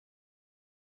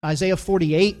Isaiah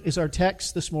 48 is our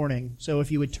text this morning. So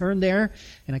if you would turn there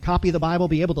and a copy of the Bible,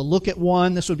 be able to look at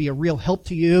one, this would be a real help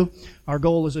to you. Our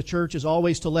goal as a church is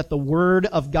always to let the Word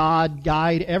of God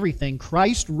guide everything.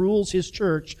 Christ rules His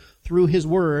church through His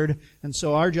Word, and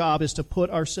so our job is to put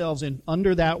ourselves in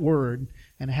under that Word,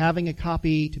 and having a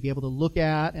copy to be able to look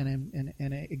at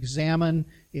and examine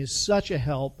is such a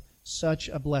help, such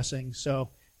a blessing. So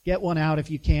get one out if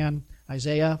you can.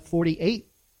 Isaiah 48.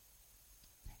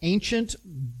 Ancient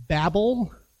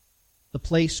Babel, the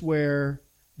place where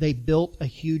they built a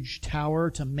huge tower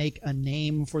to make a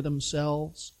name for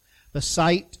themselves, the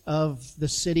site of the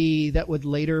city that would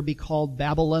later be called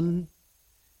Babylon,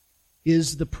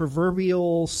 is the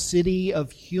proverbial city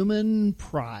of human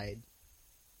pride.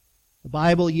 The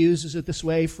Bible uses it this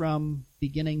way from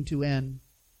beginning to end.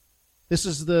 This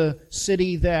is the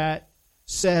city that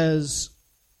says,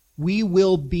 we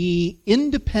will be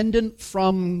independent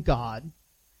from God.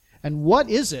 And what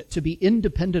is it to be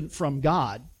independent from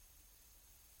God?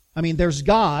 I mean, there's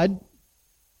God,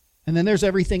 and then there's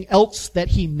everything else that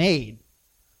He made.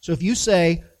 So if you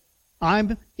say,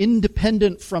 I'm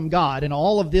independent from God, and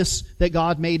all of this that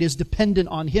God made is dependent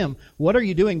on Him, what are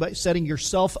you doing by setting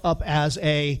yourself up as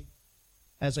a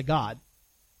God?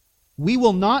 We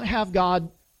will not have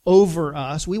God over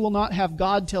us. We will not have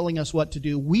God telling us what to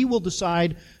do. We will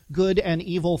decide good and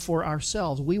evil for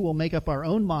ourselves. We will make up our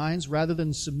own minds rather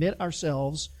than submit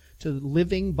ourselves to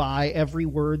living by every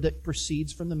word that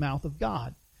proceeds from the mouth of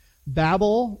God.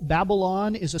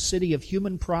 Babylon is a city of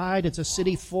human pride. It's a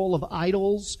city full of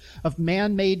idols, of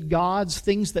man-made gods,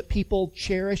 things that people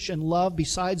cherish and love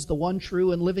besides the one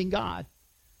true and living God.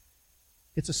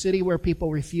 It's a city where people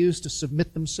refuse to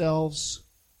submit themselves,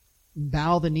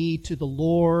 bow the knee to the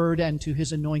Lord and to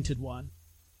His anointed one.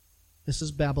 This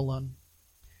is Babylon.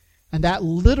 And that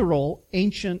literal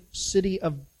ancient city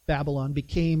of Babylon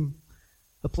became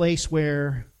the place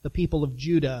where the people of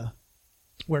Judah,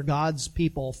 where God's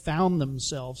people found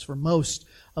themselves for most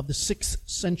of the 6th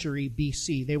century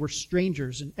BC. They were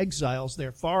strangers and exiles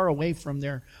there, far away from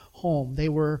their home. They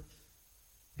were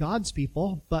God's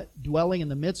people, but dwelling in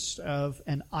the midst of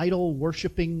an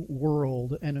idol-worshiping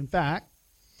world. And in fact,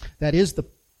 that is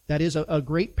a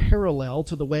great parallel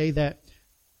to the way that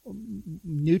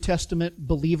New Testament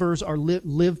believers are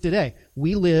live today.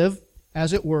 We live,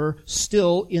 as it were,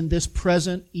 still in this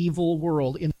present evil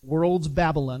world, in the world's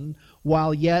Babylon,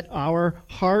 while yet our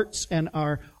hearts and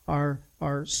our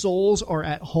souls are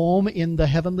at home in the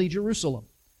heavenly Jerusalem.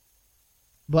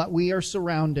 But we are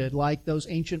surrounded, like those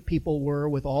ancient people were,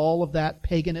 with all of that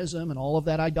paganism and all of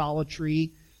that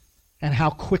idolatry, and how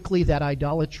quickly that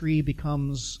idolatry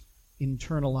becomes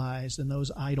internalized, and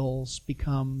those idols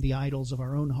become the idols of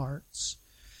our own hearts.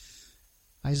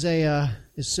 Isaiah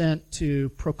is sent to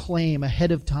proclaim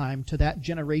ahead of time to that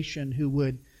generation who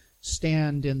would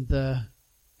stand in the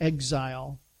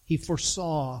exile. He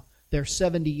foresaw their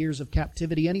 70 years of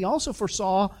captivity, and he also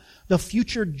foresaw the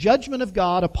future judgment of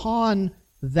God upon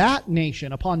that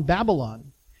nation, upon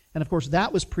Babylon. And of course,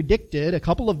 that was predicted, a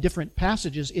couple of different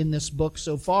passages in this book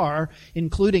so far,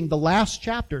 including the last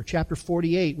chapter, chapter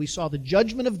 48. We saw the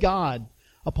judgment of God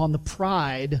upon the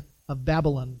pride of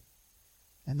Babylon.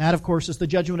 And that, of course, is the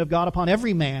judgment of God upon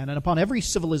every man and upon every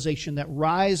civilization that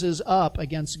rises up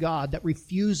against God, that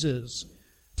refuses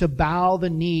to bow the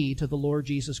knee to the Lord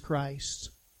Jesus Christ.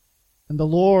 And the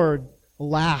Lord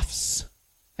laughs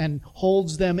and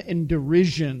holds them in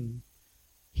derision.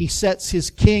 He sets His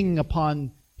king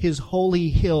upon His holy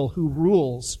hill, who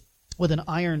rules with an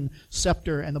iron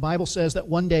scepter. And the Bible says that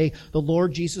one day the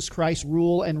Lord Jesus Christ's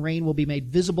rule and reign will be made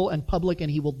visible and public,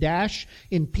 and He will dash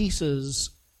in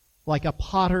pieces like a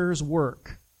potter's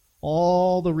work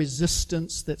all the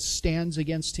resistance that stands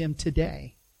against Him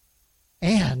today.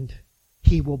 And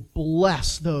He will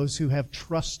bless those who have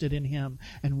trusted in Him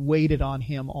and waited on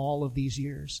Him all of these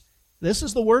years. This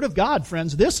is the Word of God,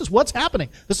 friends. This is what's happening.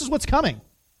 This is what's coming.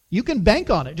 You can bank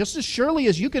on it. Just as surely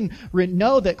as you can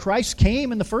know that Christ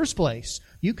came in the first place,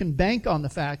 you can bank on the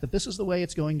fact that this is the way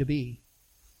it's going to be.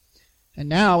 And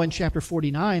now in chapter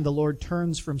 49, the Lord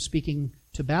turns from speaking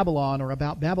to Babylon or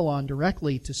about Babylon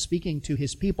directly to speaking to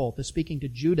His people, to speaking to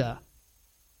Judah.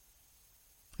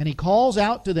 And He calls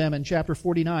out to them in chapter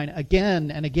 49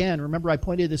 again and again. Remember, I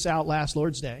pointed this out last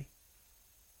Lord's Day.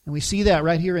 And we see that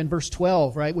right here in verse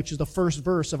 12, right, which is the first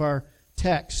verse of our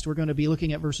text. We're going to be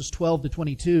looking at verses 12 to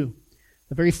 22.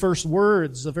 The very first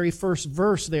words, the very first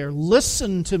verse there.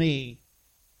 Listen to me.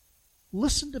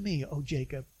 Listen to me, O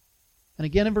Jacob. And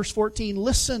again in verse 14,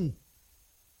 listen.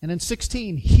 And in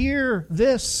 16, hear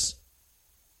this.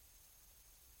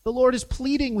 The Lord is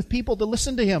pleading with people to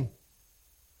listen to Him,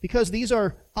 because these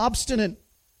are obstinate,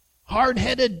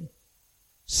 hard-headed,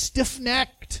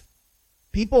 stiff-necked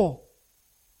people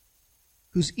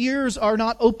whose ears are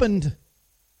not opened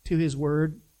to His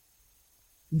Word.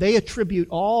 They attribute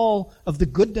all of the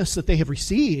goodness that they have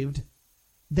received.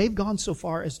 They've gone so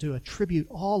far as to attribute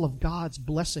all of God's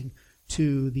blessing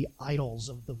to the idols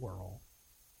of the world.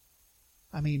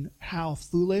 I mean, how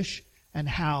foolish and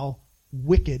how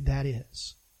wicked that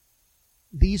is.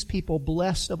 These people,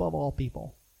 blessed above all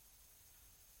people,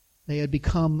 they had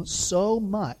become so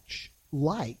much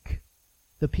like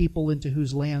the people into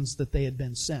whose lands that they had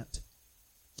been sent.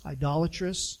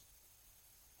 Idolatrous,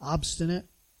 obstinate.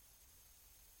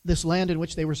 This land in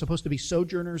which they were supposed to be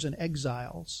sojourners and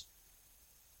exiles.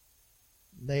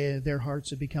 Their hearts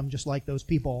have become just like those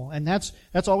people. And that's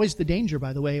always the danger,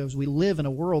 by the way, as we live in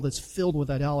a world that's filled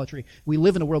with idolatry. We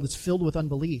live in a world that's filled with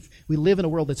unbelief. We live in a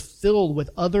world that's filled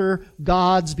with other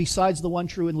gods besides the one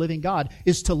true and living God,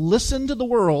 is to listen to the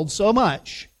world so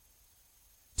much,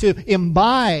 to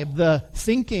imbibe the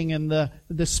thinking and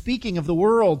the speaking of the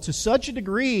world to such a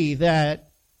degree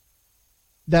that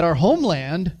our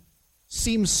homeland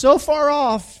seems so far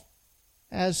off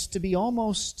as to be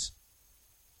almost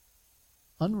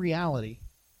unreality.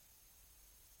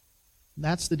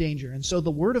 That's the danger. And so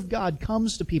the Word of God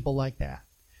comes to people like that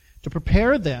to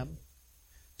prepare them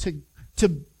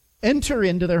to enter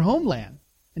into their homeland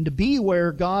and to be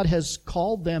where God has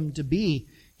called them to be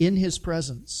in His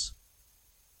presence.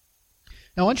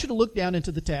 Now I want you to look down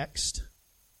into the text.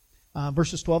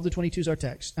 Verses 12 to 22 is our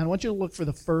text. And I want you to look for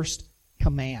the first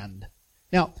command.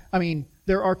 Now, I mean,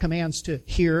 there are commands to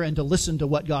hear and to listen to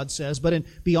what God says, but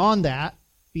beyond that,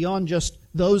 beyond just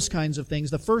those kinds of things,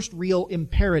 the first real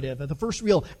imperative, the first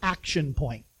real action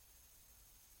point,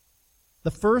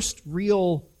 the first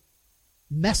real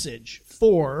message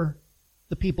for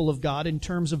the people of God in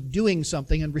terms of doing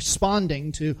something and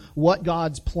responding to what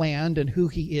God's planned and who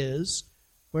He is.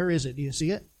 Where is it? Do you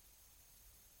see it?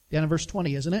 Down in verse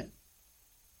 20, isn't it?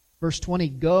 Verse 20,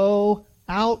 go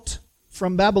out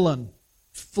from Babylon,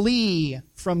 flee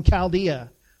from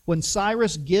Chaldea. When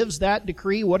Cyrus gives that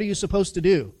decree, what are you supposed to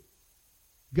do?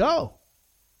 Go.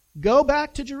 Go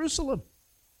back to Jerusalem.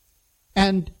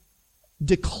 And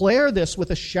declare this with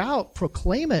a shout.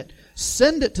 Proclaim it.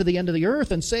 Send it to the end of the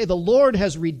earth and say, the Lord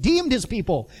has redeemed His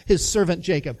people, His servant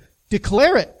Jacob.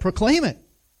 Declare it. Proclaim it.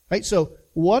 Right? So,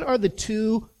 what are the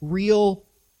two real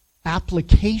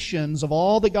applications of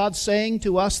all that God's saying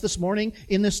to us this morning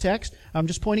in this text? I'm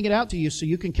just pointing it out to you so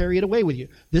you can carry it away with you.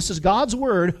 This is God's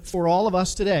word for all of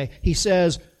us today. He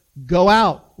says, go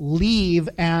out, leave,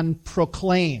 and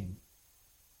proclaim.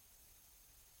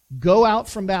 Go out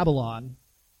from Babylon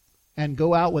and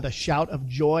go out with a shout of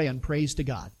joy and praise to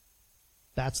God.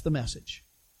 That's the message.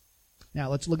 Now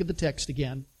let's look at the text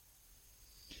again.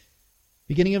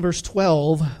 Beginning in verse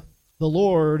 12, the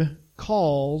Lord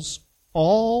calls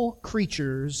all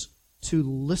creatures to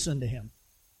listen to Him.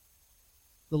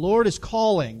 The Lord is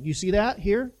calling. You see that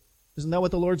here? Isn't that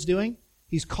what the Lord's doing?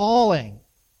 He's calling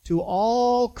to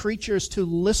all creatures to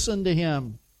listen to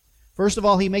Him. First of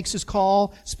all, He makes His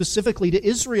call specifically to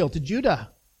Israel, to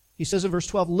Judah. He says in verse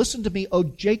 12, listen to me, O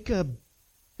Jacob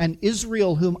and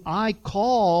Israel, whom I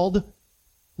called.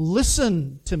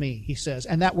 Listen to me, He says.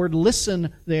 And that word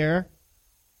listen there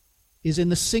is in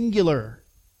the singular.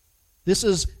 This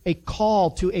is a call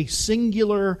to a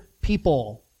singular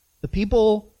people. The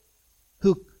people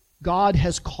who God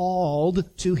has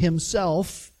called to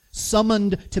Himself,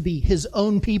 summoned to be His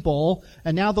own people,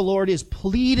 and now the Lord is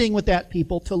pleading with that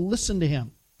people to listen to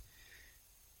Him.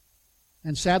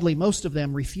 And sadly, most of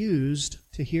them refused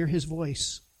to hear His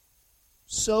voice.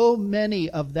 So many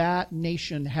of that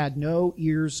nation had no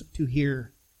ears to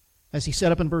hear. As He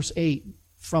said up in verse 8,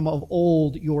 from of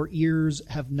old your ears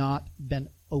have not been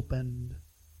opened.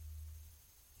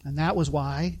 And that was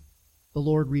why the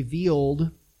Lord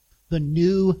revealed the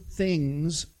new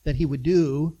things that He would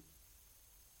do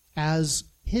as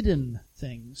hidden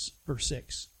things. Verse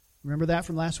 6. Remember that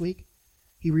from last week?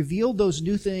 He revealed those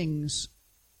new things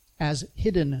as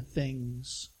hidden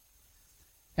things.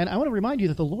 And I want to remind you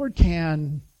that the Lord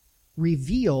can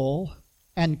reveal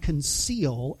and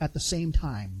conceal at the same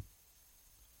time.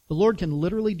 The Lord can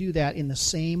literally do that in the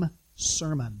same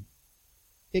sermon.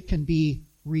 It can be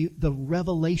the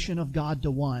revelation of God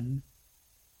to one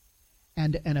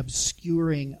and an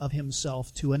obscuring of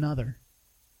Himself to another.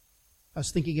 I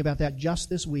was thinking about that just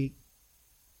this week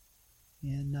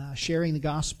in sharing the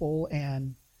gospel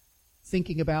and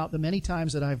thinking about the many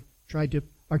times that I've tried to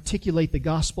articulate the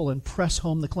gospel and press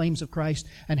home the claims of Christ,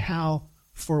 and how,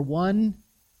 for one,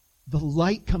 the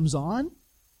light comes on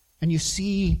and you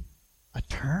see a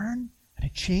turn and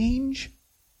a change,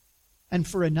 and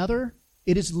for another,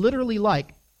 It is literally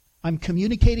like I'm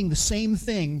communicating the same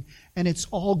thing and it's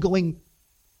all going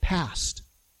past.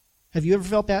 Have you ever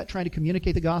felt that, trying to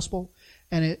communicate the gospel?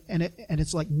 And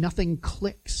it's like nothing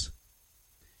clicks.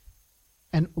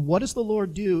 And what does the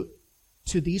Lord do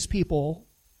to these people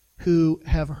who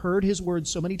have heard his word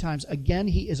so many times? Again,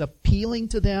 he is appealing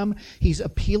to them. He's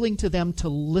appealing to them to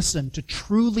listen, to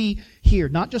truly hear.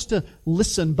 Not just to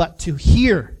listen, but to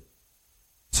hear,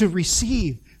 to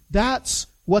receive. That's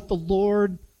what the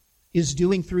Lord is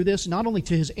doing through this, not only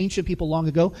to his ancient people long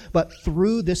ago, but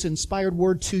through this inspired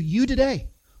word to you today.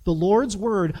 The Lord's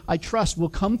word, I trust, will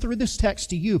come through this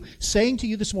text to you, saying to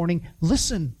you this morning,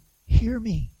 listen, hear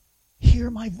me.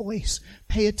 Hear my voice.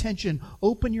 Pay attention.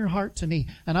 Open your heart to me.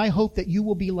 And I hope that you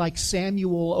will be like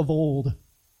Samuel of old,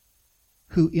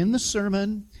 who in the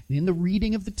sermon, and in the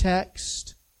reading of the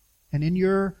text, and in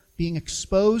your being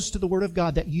exposed to the Word of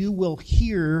God, that you will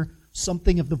hear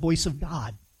something of the voice of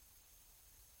God.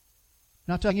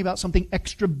 I'm not talking about something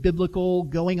extra biblical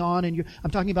going on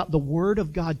I'm talking about the Word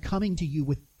of God coming to you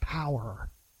with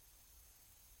power.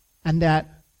 And that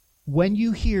when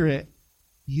you hear it,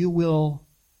 you will,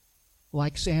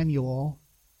 like Samuel,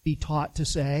 be taught to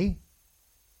say,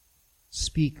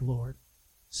 speak, Lord,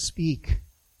 speak,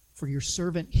 for your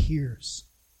servant hears.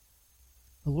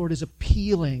 The Lord is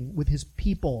appealing with his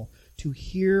people to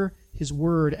hear his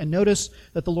word. And notice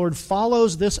that the Lord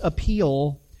follows this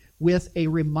appeal with a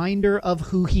reminder of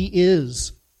who he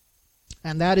is.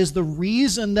 And that is the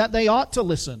reason that they ought to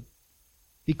listen,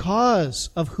 because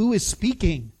of who is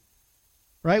speaking.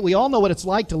 Right? We all know what it's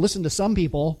like to listen to some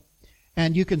people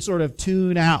and you can sort of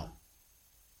tune out.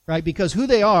 Right? Because who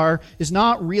they are is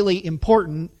not really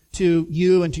important to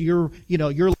you and to your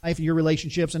life and your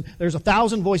relationships. And there's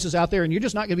 1,000 voices out there and you're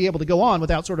just not going to be able to go on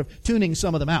without sort of tuning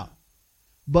some of them out.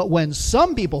 But when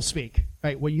some people speak,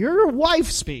 right? When your wife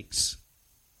speaks,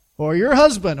 or your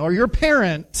husband, or your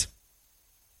parent,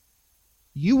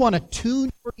 you want to tune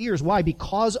your ears. Why?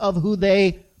 Because of who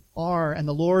they are. And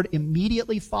the Lord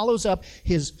immediately follows up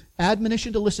his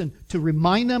admonition to listen, to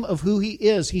remind them of who he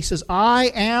is. He says,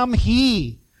 I am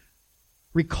he.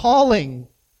 Recalling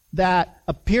that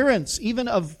appearance, even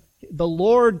of the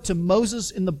Lord to Moses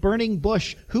in the burning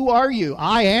bush. Who are you?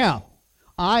 I am.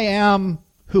 I am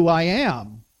who I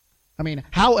am. I mean,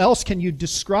 how else can you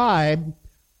describe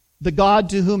the God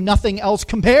to whom nothing else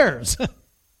compares?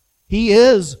 He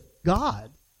is God.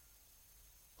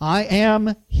 I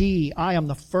am he. I am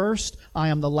the first. I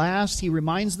am the last. He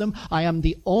reminds them, I am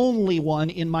the only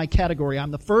one in my category. I'm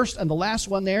the first and the last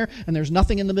one there, and there's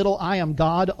nothing in the middle. I am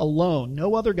God alone.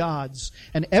 No other gods.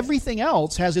 And everything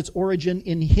else has its origin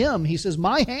in him. He says,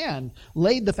 my hand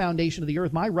laid the foundation of the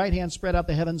earth. My right hand spread out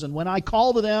the heavens, and when I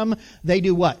call to them, they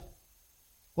do what?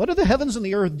 What do the heavens and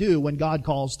the earth do when God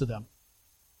calls to them?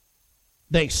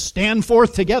 They stand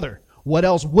forth together. What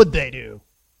else would they do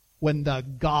when the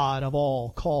God of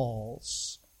all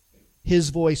calls?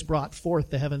 His voice brought forth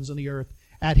the heavens and the earth.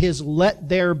 At his let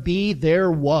there be, there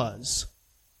was.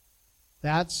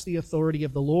 That's the authority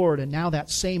of the Lord. And now that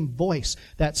same voice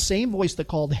that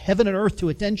called heaven and earth to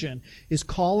attention, is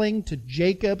calling to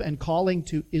Jacob and calling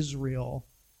to Israel.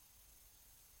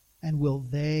 And will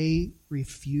they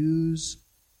refuse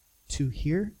to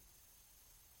hear?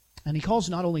 And he calls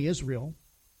not only Israel,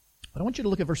 but I want you to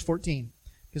look at verse 14,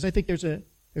 because I think there's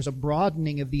a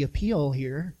broadening of the appeal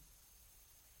here.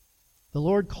 The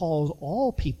Lord calls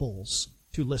all peoples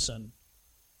to listen.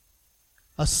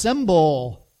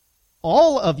 Assemble,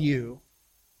 all of you,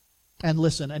 and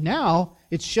listen. And now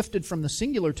it's shifted from the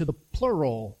singular to the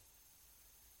plural.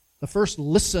 The first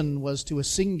listen was to a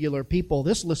singular people.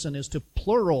 This listen is to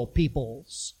plural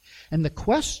peoples. And the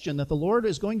question that the Lord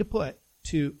is going to put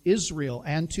to Israel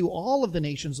and to all of the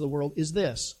nations of the world is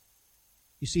this.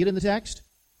 You see it in the text?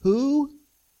 Who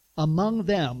among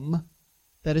them,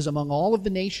 that is among all of the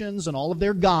nations and all of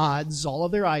their gods, all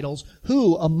of their idols,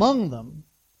 who among them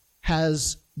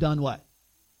has done what?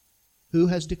 Who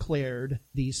has declared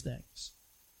these things?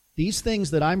 These things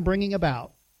that I'm bringing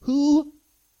about, who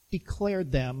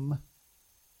declared them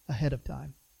ahead of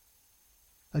time?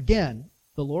 Again,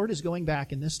 the Lord is going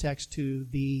back in this text to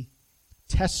the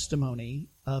testimony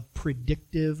of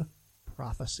predictive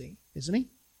prophecy, isn't he?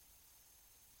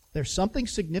 There's something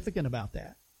significant about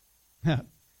that.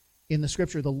 In the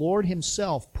Scripture, the Lord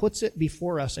himself puts it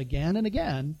before us again and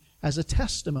again as a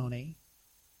testimony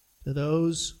to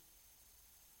those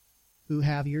who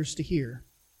have ears to hear,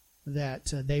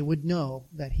 that they would know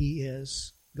that he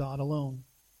is God alone.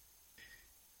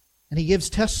 And he gives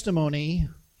testimony.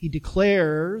 He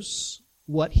declares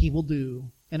what he will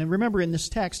do. And remember, in this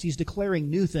text, he's declaring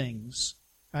new things,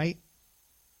 right?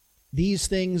 These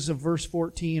things of verse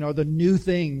 14 are the new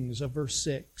things of verse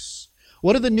 6.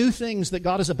 What are the new things that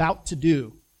God is about to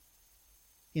do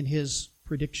in His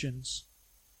predictions?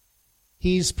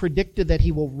 He's predicted that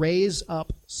He will raise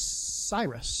up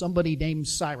Cyrus, somebody named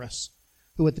Cyrus,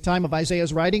 who at the time of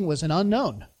Isaiah's writing was an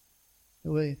unknown.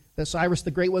 That Cyrus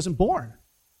the Great wasn't born.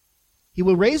 He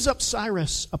will raise up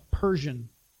Cyrus, a Persian.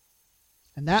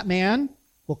 And that man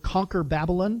will conquer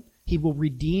Babylon. He will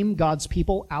redeem God's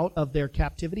people out of their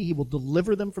captivity. He will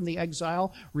deliver them from the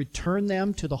exile, return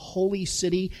them to the holy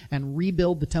city, and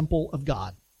rebuild the temple of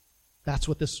God. That's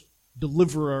what this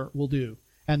deliverer will do.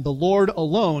 And the Lord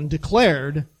alone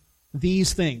declared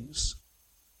these things.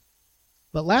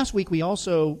 But last week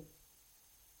I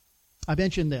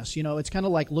mentioned this. It's kind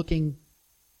of like looking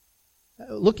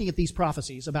at these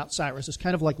prophecies about Cyrus is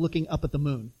kind of like looking up at the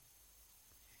moon.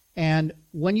 And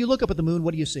when you look up at the moon,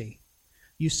 what do you see?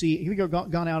 You see, you've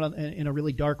gone out in a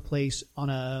really dark place on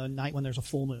a night when there's a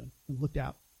full moon and looked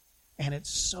out. And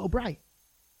it's so bright.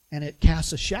 And it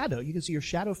casts a shadow. You can see your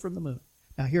shadow from the moon.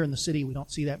 Now here in the city, we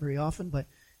don't see that very often, but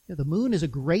the moon is a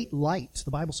great light.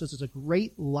 The Bible says it's a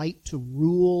great light to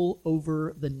rule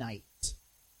over the night.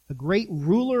 A great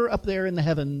ruler up there in the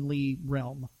heavenly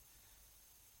realm.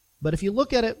 But if you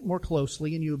look at it more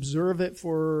closely and you observe it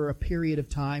for a period of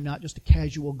time, not just a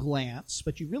casual glance,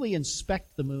 but you really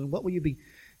inspect the moon, what will you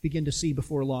begin to see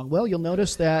before long? Well, you'll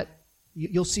notice that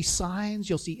you'll see signs,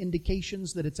 you'll see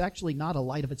indications that it's actually not a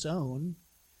light of its own,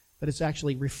 but it's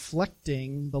actually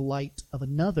reflecting the light of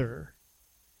another.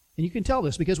 And you can tell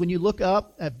this because when you look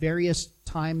up at various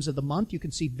times of the month, you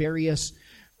can see various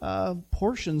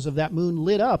portions of that moon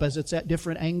lit up as it's at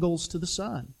different angles to the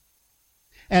sun.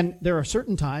 And there are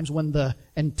certain times when the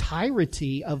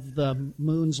entirety of the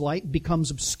moon's light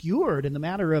becomes obscured in the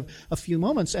matter of a few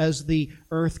moments as the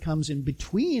earth comes in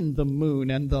between the moon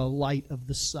and the light of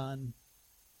the sun.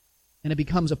 And it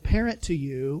becomes apparent to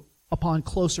you upon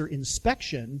closer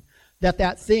inspection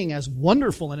that thing, as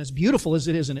wonderful and as beautiful as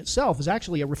it is in itself, is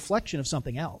actually a reflection of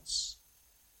something else.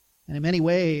 And in many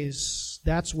ways,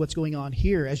 that's what's going on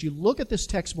here. As you look at this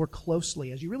text more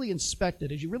closely, as you really inspect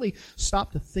it, as you really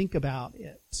stop to think about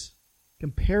it,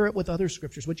 compare it with other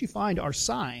scriptures, what you find are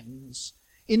signs,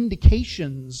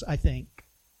 indications, I think,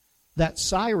 that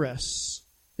Cyrus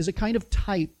is a kind of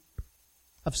type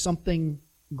of something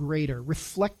greater,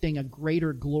 reflecting a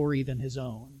greater glory than his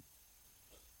own.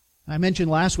 I mentioned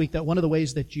last week that one of the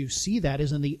ways that you see that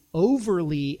is in the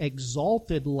overly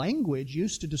exalted language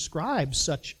used to describe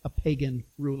such a pagan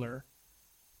ruler.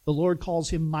 The Lord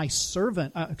calls him my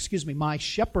shepherd,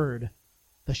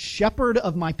 the shepherd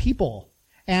of my people,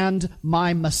 and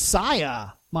my Messiah,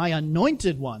 my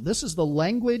anointed one. This is the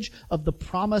language of the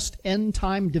promised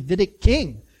end-time Davidic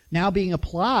king, now being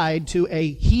applied to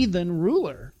a heathen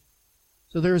ruler.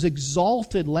 So there is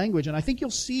exalted language, and I think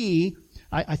you'll see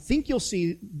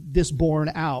this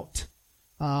borne out,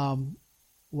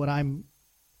 what I'm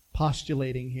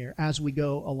postulating here as we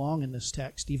go along in this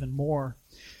text even more.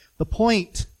 The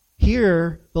point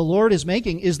here the Lord is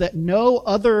making is that no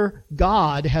other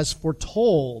God has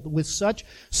foretold with such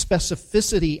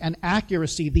specificity and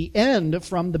accuracy the end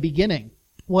from the beginning,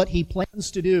 what He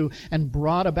plans to do, and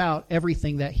brought about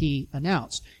everything that He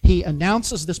announced. He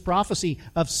announces this prophecy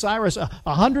of Cyrus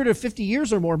 150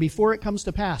 years or more before it comes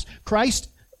to pass. Christ,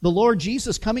 the Lord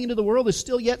Jesus, coming into the world is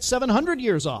still yet 700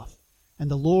 years off. And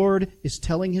the Lord is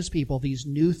telling His people these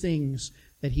new things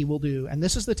that He will do. And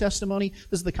this is the testimony,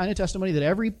 this is the kind of testimony that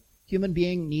every human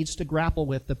being needs to grapple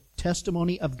with, the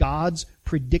testimony of God's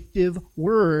predictive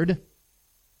word,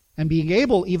 and being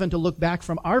able even to look back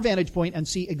from our vantage point and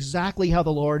see exactly how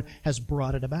the Lord has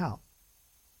brought it about.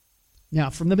 Now,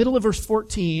 from the middle of verse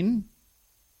 14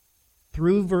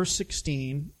 through verse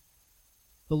 16,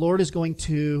 the Lord is going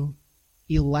to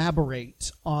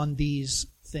elaborate on these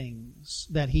things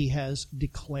that He has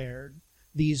declared,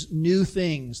 these new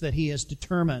things that He has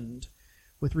determined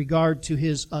with regard to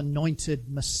His anointed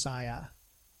Messiah.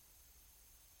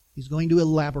 He's going to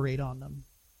elaborate on them.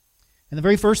 And the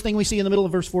very first thing we see in the middle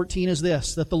of verse 14 is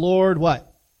this, that the Lord,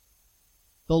 what?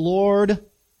 The Lord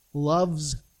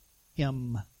loves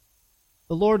him.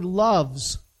 The Lord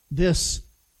loves this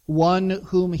one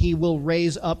whom He will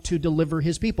raise up to deliver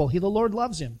His people. The Lord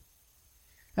loves him.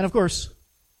 And of course,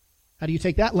 how do you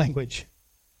take that language?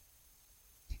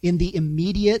 In the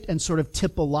immediate and sort of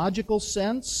typological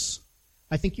sense,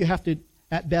 I think you have to,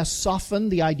 at best, soften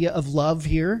the idea of love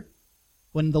here.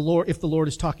 If the Lord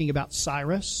is talking about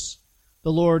Cyrus,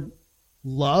 the Lord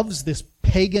loves this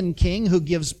pagan king who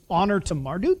gives honor to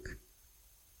Marduk.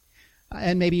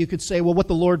 And maybe you could say, well, what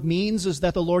the Lord means is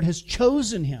that the Lord has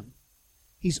chosen him.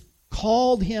 He's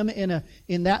called him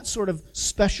in that sort of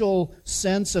special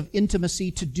sense of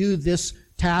intimacy to do this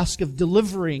task of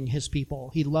delivering his people.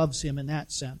 He loves him in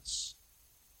that sense.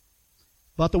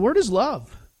 But the word is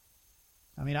love.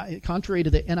 I mean, contrary to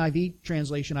the NIV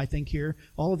translation, I think here,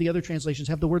 all of the other translations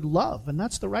have the word love, and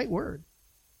that's the right word.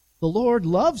 The Lord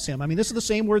loves him. I mean, this is the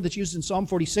same word that's used in Psalm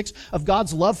 46 of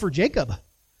God's love for Jacob.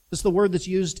 This is the word that's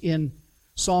used in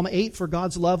Psalm 8 for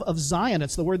God's love of Zion.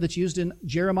 It's the word that's used in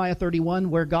Jeremiah 31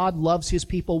 where God loves his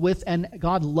people with an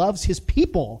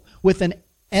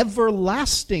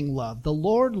everlasting love. The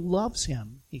Lord loves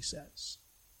him, he says.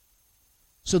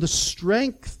 So the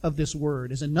strength of this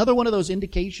word is another one of those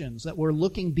indications that we're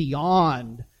looking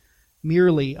beyond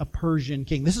merely a Persian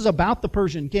king. This is about the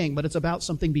Persian king, but it's about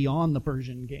something beyond the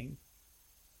Persian king.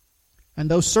 And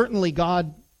though certainly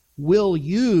God will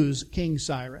use King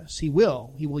Cyrus, He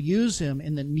will use him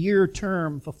in the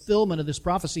near-term fulfillment of this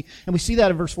prophecy. And we see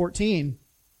that in verse 14.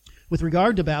 With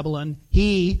regard to Babylon,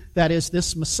 he, that is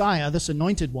this Messiah, this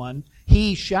anointed one,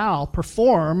 he shall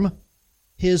perform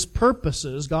his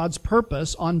purposes, God's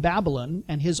purpose on Babylon,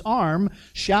 and his arm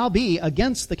shall be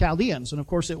against the Chaldeans. And of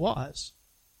course it was.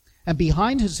 And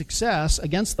behind his success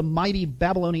against the mighty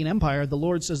Babylonian Empire, the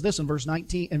Lord says this in verse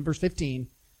 19 and verse 15.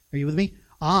 Are you with me?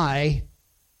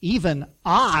 Even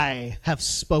I have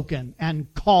spoken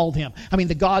and called him. I mean,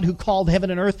 the God who called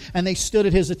heaven and earth, and they stood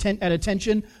at his at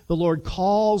attention. The Lord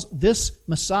calls this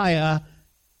Messiah,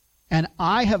 and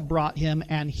I have brought him,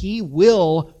 and he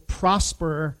will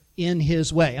prosper in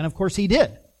his way. And of course he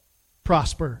did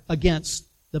prosper against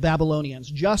the Babylonians,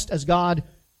 just as God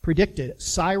predicted.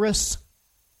 Cyrus,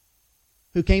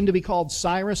 who came to be called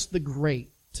Cyrus the Great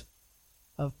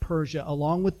of Persia,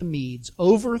 along with the Medes,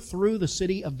 overthrew the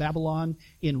city of Babylon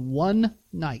in one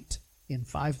night in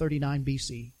 539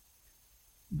 BC.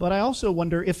 But I also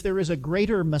wonder if there is a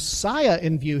greater Messiah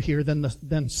in view here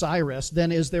than Cyrus,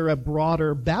 then is there a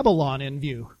broader Babylon in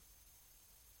view?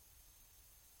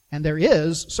 And there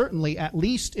is, certainly, at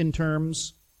least in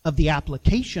terms of the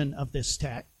application of this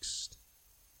text.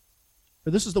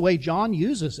 For this is the way John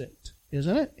uses it,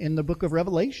 isn't it? In the book of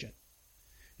Revelation.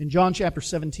 In John chapter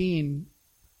 17,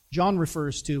 John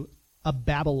refers to a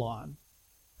Babylon,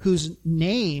 whose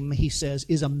name, he says,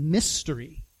 is a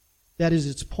mystery. That is,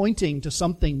 it's pointing to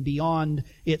something beyond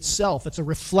itself. It's a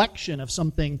reflection of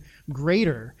something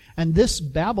greater. And this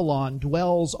Babylon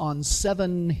dwells on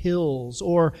 7 hills,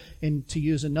 or, to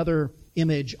use another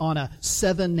image, on a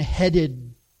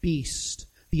 7-headed beast,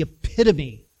 the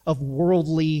epitome of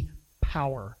worldly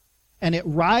power. And it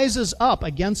rises up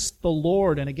against the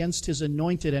Lord and against his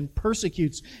anointed and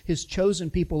persecutes his chosen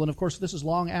people. And of course, this is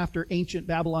long after ancient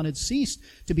Babylon had ceased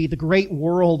to be the great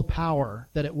world power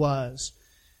that it was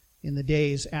in the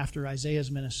days after Isaiah's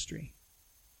ministry.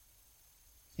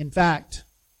 In fact,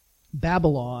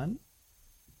 Babylon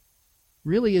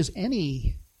really is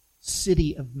any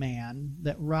city of man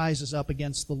that rises up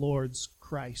against the Lord's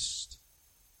Christ.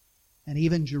 And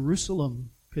even Jerusalem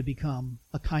could become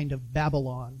a kind of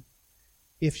Babylon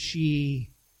if she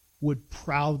would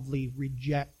proudly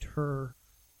reject her.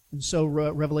 And so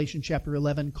Revelation chapter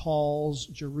 11 calls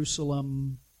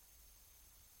Jerusalem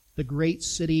the great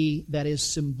city that is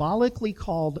symbolically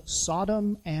called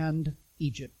Sodom and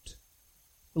Egypt.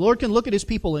 The Lord can look at his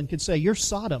people and can say, you're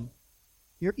Sodom,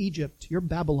 you're Egypt, you're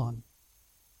Babylon.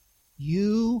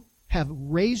 You have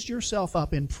raised yourself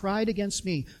up in pride against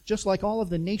me, just like all of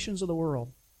the nations of the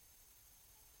world.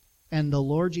 And the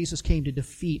Lord Jesus came to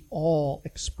defeat all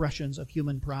expressions of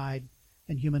human pride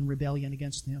and human rebellion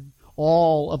against him.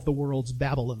 All of the world's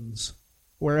Babylons,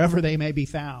 wherever they may be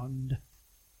found.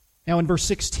 Now in verse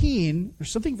 16,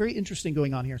 there's something very interesting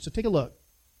going on here. So take a look.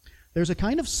 There's a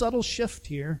kind of subtle shift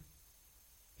here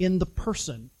in the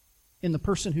person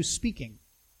who's speaking.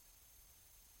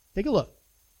 Take a look.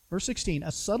 Verse 16,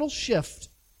 a subtle shift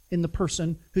in the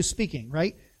person who's speaking,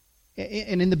 right?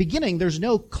 And in the beginning, there's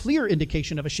no clear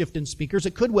indication of a shift in speakers.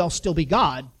 It could well still be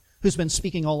God who's been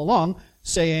speaking all along,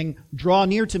 saying, draw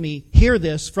near to me, hear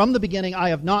this. From the beginning, I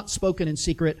have not spoken in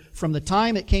secret. From the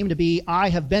time it came to be, I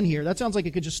have been here. That sounds like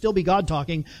it could just still be God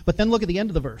talking. But then look at the end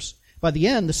of the verse. By the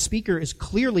end, the speaker is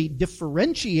clearly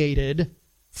differentiated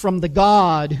from the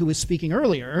God who was speaking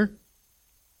earlier,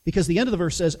 because the end of the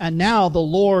verse says, and now the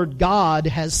Lord God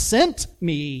has sent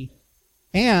me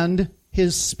and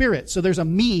his Spirit. So there's a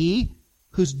me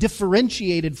who's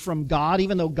differentiated from God,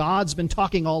 even though God's been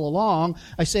talking all along.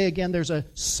 I say again, there's a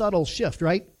subtle shift,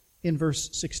 right? In verse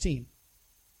 16.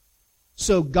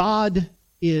 So God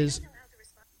is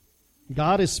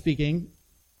speaking,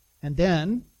 and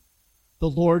then the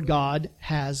Lord God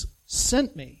has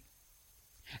sent me.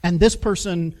 And this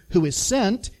person who is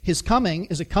sent, his coming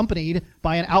is accompanied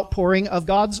by an outpouring of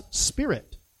God's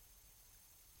Spirit.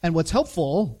 And what's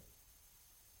helpful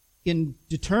in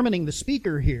determining the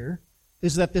speaker here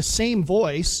is that this same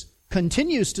voice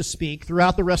continues to speak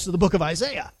throughout the rest of the book of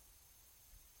Isaiah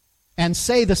and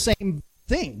say the same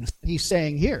things he's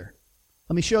saying here.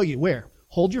 Let me show you where.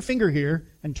 Hold your finger here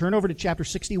and turn over to chapter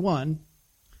 61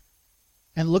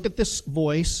 and look at this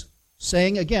voice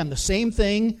saying again the same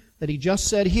thing that he just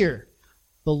said here.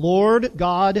 The Lord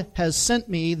God has sent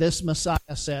me, this Messiah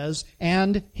says,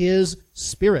 and his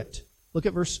Spirit. Look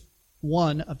at verse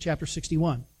 1 of chapter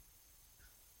 61.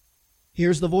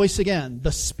 Here's the voice again.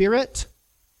 The Spirit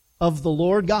of the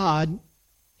Lord God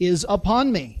is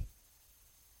upon me.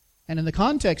 And in the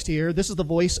context here, this is the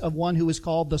voice of one who is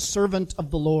called the servant of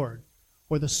the Lord,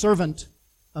 or the servant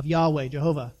of Yahweh,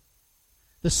 Jehovah.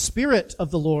 The Spirit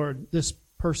of the Lord, this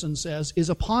person says, is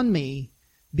upon me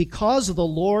because the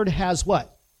Lord has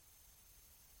what?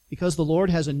 Because the Lord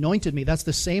has anointed me. That's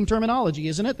the same terminology,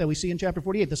 isn't it, that we see in chapter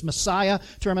 48. This Messiah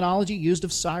terminology used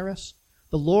of Cyrus.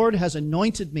 The Lord has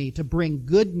anointed me to bring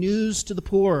good news to the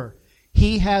poor.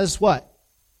 He has what?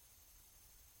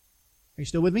 Are you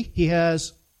still with me? He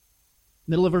has,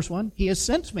 middle of verse 1, he has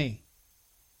sent me.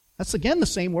 That's again the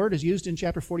same word as used in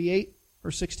chapter 48,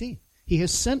 verse 16. He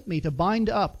has sent me to bind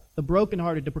up the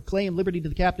brokenhearted, to proclaim liberty to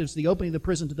the captives, the opening of the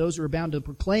prison to those who are bound, to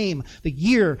proclaim the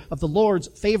year of the Lord's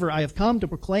favor. I have come to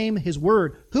proclaim his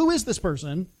word. Who is this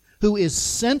person who is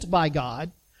sent by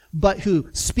God, but who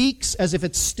speaks as if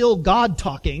it's still God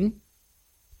talking,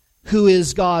 who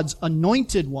is God's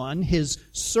anointed one, his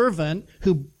servant,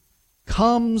 who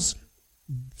comes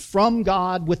from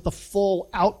God with the full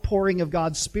outpouring of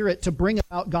God's Spirit to bring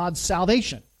about God's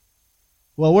salvation?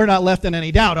 Well, we're not left in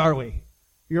any doubt, are we?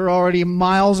 You're already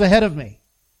miles ahead of me.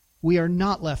 We are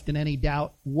not left in any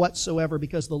doubt whatsoever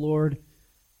because the Lord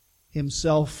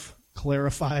himself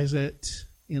clarifies it.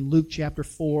 In Luke chapter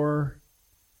 4,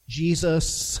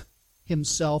 Jesus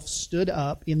himself stood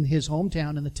up in his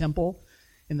hometown in the temple,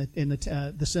 in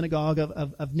the synagogue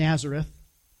of Nazareth,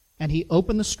 and he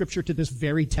opened the scripture to this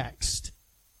very text.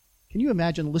 Can you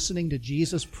imagine listening to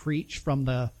Jesus preach from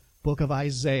the book of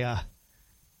Isaiah?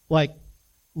 Like,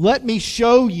 let me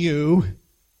show you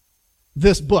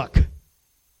this book.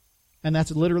 And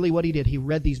that's literally what he did. He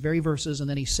read these very verses and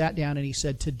then he sat down and he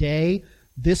said, today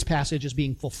this passage is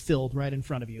being fulfilled right in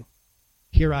front of you.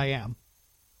 Here I am.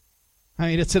 I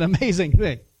mean, it's an amazing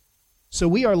thing. So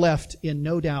we are left in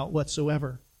no doubt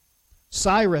whatsoever.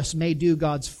 Cyrus may do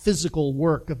God's physical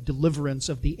work of deliverance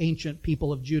of the ancient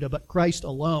people of Judah, but Christ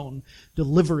alone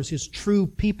delivers his true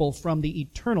people from the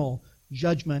eternal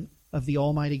judgment of the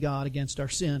Almighty God against our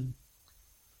sin.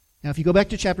 Now, if you go back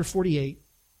to chapter 48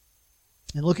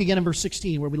 and look again in verse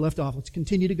 16 where we left off, let's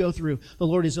continue to go through. The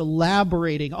Lord is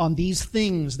elaborating on these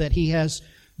things that he has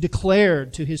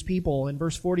declared to his people. In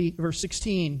verse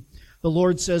 16, the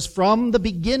Lord says, from the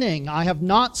beginning I have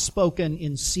not spoken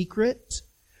in secret.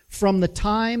 From the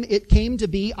time it came to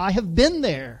be, I have been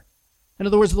there. In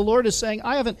other words, the Lord is saying,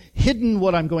 I haven't hidden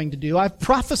what I'm going to do. I've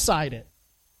prophesied it.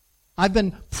 I've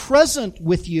been present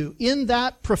with you in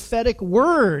that prophetic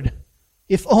word.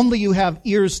 If only you have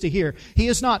ears to hear. He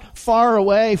is not far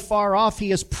away, far off.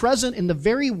 He is present in the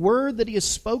very word that he has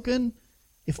spoken.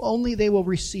 If only they will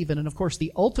receive it. And of course,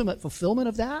 the ultimate fulfillment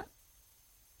of that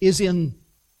is in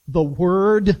the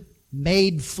Word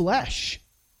made flesh.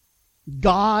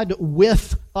 God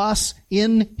with us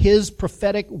in his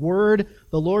prophetic word.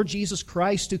 The Lord Jesus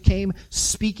Christ who came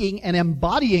speaking and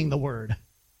embodying the word.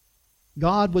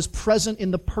 God was present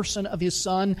in the person of his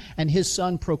Son, and his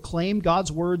Son proclaimed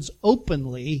God's words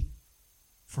openly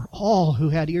for all who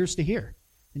had ears to hear.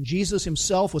 And Jesus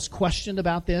himself was questioned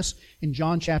about this in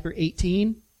John chapter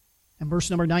 18 and verse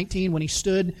number 19. When he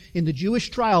stood in the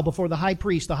Jewish trial before the high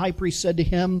priest said to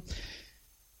him,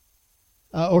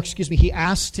 he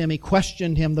asked him, he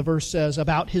questioned him, the verse says,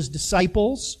 about his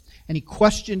disciples, and he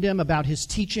questioned him about his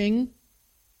teaching.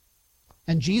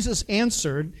 And Jesus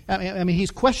answered,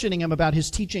 he's questioning him about his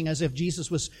teaching as if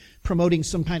Jesus was promoting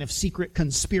some kind of secret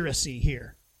conspiracy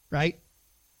here, right?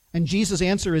 And Jesus'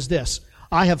 answer is this,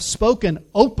 I have spoken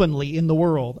openly in the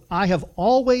world. I have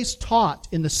always taught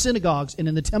in the synagogues and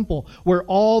in the temple where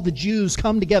all the Jews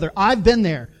come together. I've been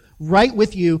there, right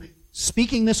with you,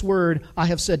 speaking this word. I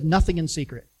have said nothing in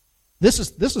secret. This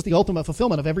is the ultimate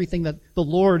fulfillment of everything that the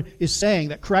Lord is saying,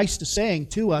 that Christ is saying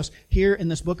to us here in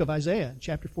this book of Isaiah,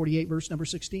 chapter 48, verse number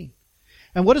 16.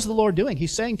 And what is the Lord doing?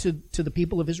 He's saying to the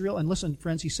people of Israel, and listen,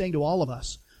 friends, he's saying to all of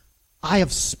us, I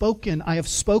have spoken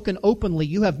openly.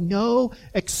 You have no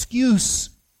excuse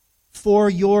for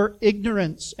your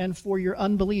ignorance and for your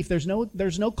unbelief. There's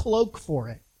no cloak for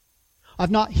it. I've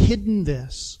not hidden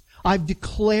this. I've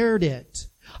declared it.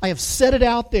 I have set it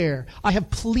out there. I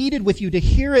have pleaded with you to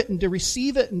hear it and to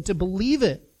receive it and to believe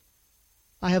it.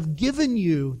 I have given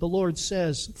you, the Lord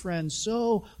says, friends,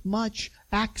 so much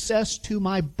access to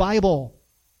my Bible.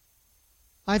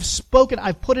 I've spoken.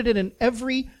 I've put it in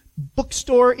every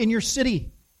bookstore in your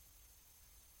city.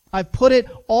 I've put it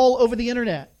all over the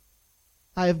internet.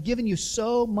 I have given you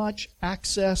so much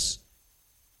access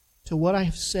to what I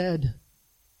have said.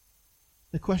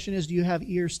 The question is, do you have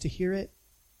ears to hear it?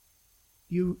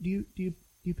 Do you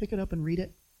pick it up and read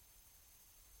it?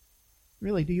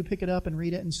 Really, do you pick it up and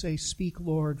read it and say, "Speak,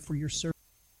 Lord, for your servant"?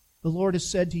 The Lord has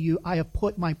said to you, "I have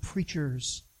put my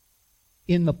preachers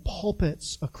in the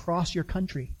pulpits across your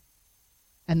country,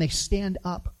 and they stand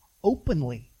up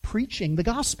openly preaching the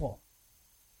gospel.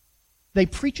 They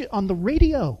preach it on the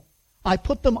radio. I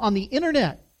put them on the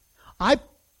internet. I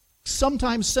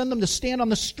sometimes send them to stand on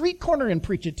the street corner and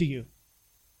preach it to you.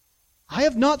 I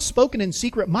have not spoken in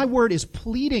secret. My word is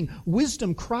pleading.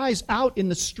 Wisdom cries out in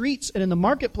the streets and in the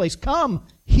marketplace. Come,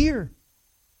 hear."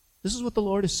 This is what the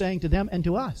Lord is saying to them and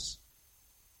to us.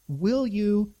 Will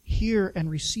you hear and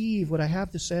receive what I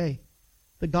have to say?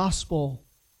 The gospel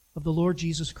of the Lord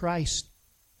Jesus Christ.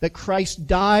 That Christ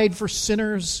died for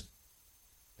sinners.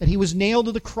 That He was nailed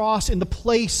to the cross in the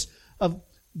place of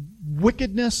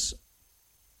wickedness.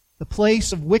 The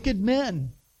place of wicked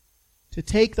men. To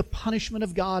take the punishment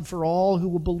of God for all who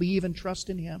will believe and trust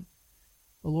in Him.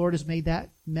 The Lord has made that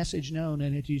message known,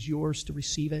 and it is yours to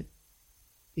receive it,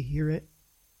 to hear it.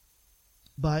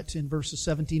 But in verses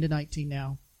 17 to 19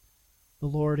 now, the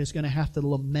Lord is going to have to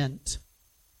lament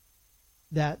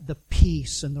that the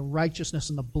peace and the righteousness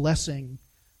and the blessing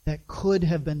that could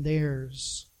have been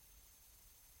theirs,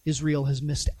 Israel has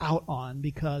missed out on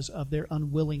because of their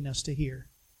unwillingness to hear.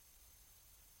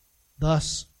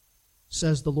 Thus,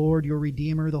 says the Lord, your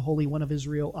Redeemer, the Holy One of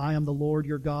Israel, I am the Lord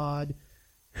your God,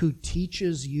 who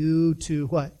teaches you to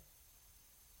what?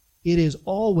 It is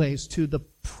always to the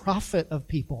profit of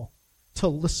people to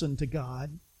listen to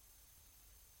God,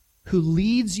 who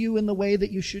leads you in the way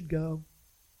that you should go.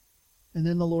 And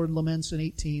then the Lord laments in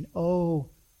 18,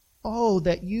 Oh,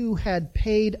 that you had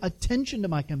paid attention to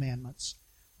my commandments.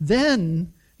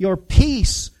 Then your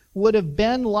peace would have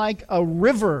been like a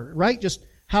river, right? Just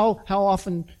how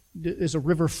often is a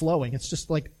river flowing? It's just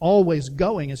like always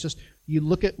going. It's just, you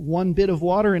look at one bit of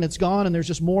water and it's gone and there's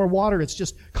just more water. It's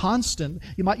just constant.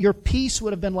 Your peace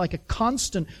would have been like a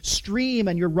constant stream,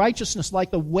 and your righteousness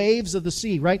like the waves of the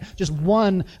sea, right? Just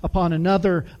one upon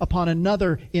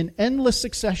another in endless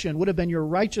succession would have been your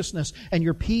righteousness and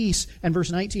your peace. And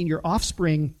verse 19, your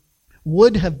offspring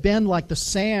would have been like the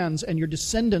sands, and your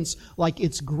descendants like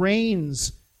its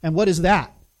grains. And what is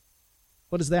that?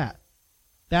 What is that?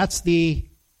 That's the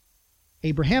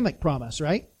Abrahamic promise,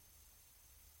 right?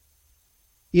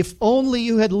 If only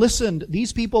you had listened.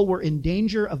 These people were in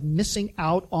danger of missing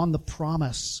out on the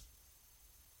promise.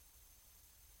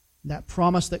 That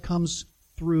promise that comes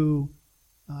through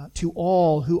to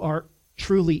all who are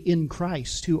truly in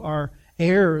Christ, who are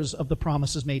heirs of the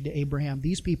promises made to Abraham.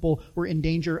 These people were in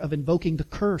danger of invoking the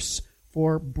curse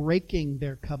for breaking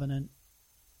their covenant.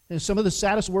 And some of the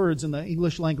saddest words in the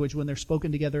English language when they're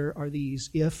spoken together are these: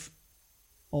 if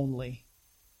only.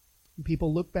 And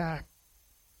people look back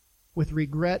with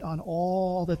regret on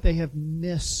all that they have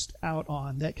missed out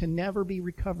on that can never be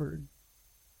recovered.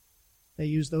 They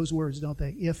use those words, don't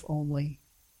they? If only.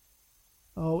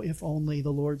 Oh, if only,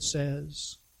 the Lord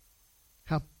says.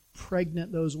 How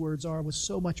pregnant those words are with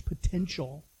so much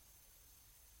potential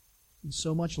and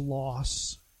so much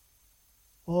loss.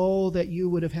 Oh, that you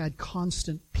would have had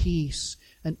constant peace,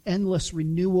 an endless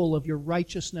renewal of your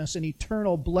righteousness, and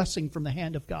eternal blessing from the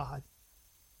hand of God.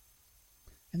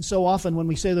 And so often when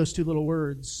we say those two little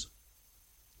words,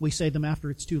 we say them after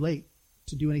it's too late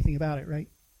to do anything about it, right?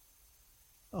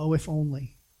 Oh, if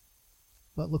only.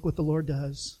 But look what the Lord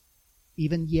does.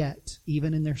 Even yet,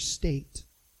 even in their state,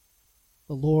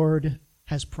 the Lord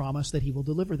has promised that He will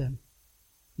deliver them.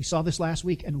 We saw this last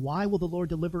week. And why will the Lord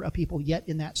deliver a people yet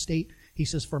in that state? He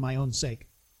says, for my own sake.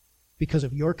 Because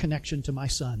of your connection to my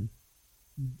Son.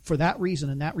 For that reason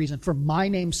and that reason, for my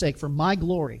name's sake, for my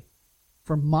glory,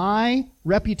 for my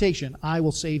reputation, I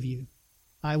will save you.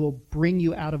 I will bring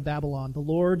you out of Babylon. The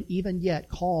Lord even yet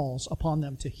calls upon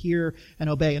them to hear and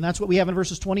obey. And that's what we have in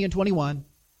verses 20 and 21.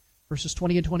 Verses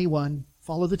 20 and 21,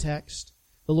 follow the text.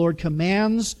 The Lord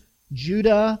commands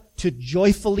Judah to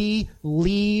joyfully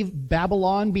leave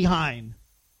Babylon behind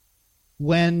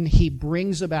when He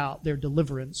brings about their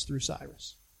deliverance through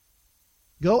Cyrus.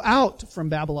 Go out from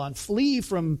Babylon. Flee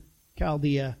from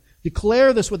Chaldea.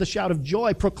 Declare this with a shout of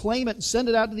joy. Proclaim it and send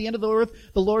it out to the end of the earth.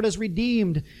 The Lord has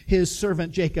redeemed his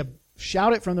servant Jacob.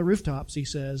 Shout it from the rooftops, he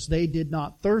says. They did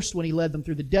not thirst when he led them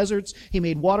through the deserts. He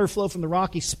made water flow from the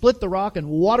rock. He split the rock and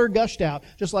water gushed out,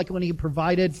 just like when he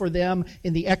provided for them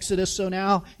in the Exodus. So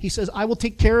now he says, I will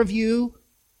take care of you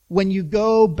when you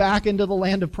go back into the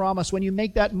land of promise. When you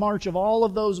make that march of all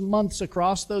of those months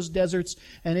across those deserts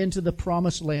and into the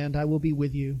promised land, I will be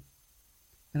with you.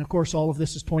 And of course, all of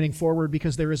this is pointing forward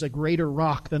because there is a greater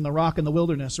rock than the rock in the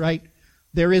wilderness, right?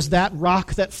 There is that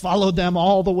rock that followed them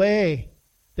all the way.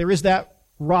 There is that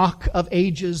rock of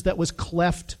ages that was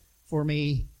cleft for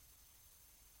me.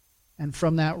 And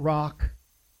from that rock,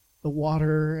 the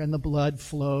water and the blood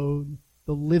flowed.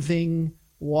 The living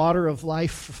water of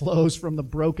life flows from the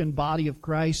broken body of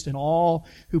Christ, and all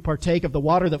who partake of the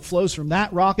water that flows from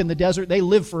that rock in the desert, they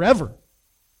live forever.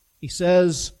 He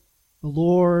says, the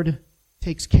Lord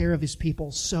takes care of his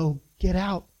people, so get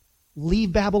out.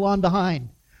 Leave Babylon behind.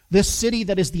 This city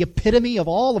that is the epitome of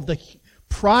all of the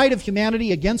pride of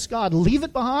humanity against God, leave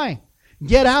it behind.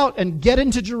 Get out and get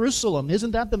into Jerusalem.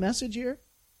 Isn't that the message here?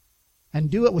 And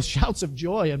do it with shouts of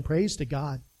joy and praise to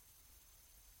God.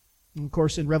 And of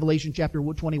course, in Revelation chapter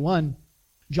 21,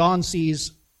 John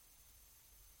sees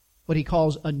what he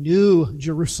calls a new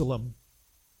Jerusalem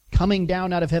coming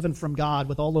down out of heaven from God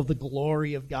with all of the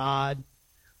glory of God,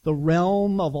 the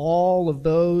realm of all of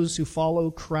those who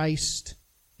follow Christ,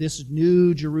 this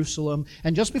new Jerusalem.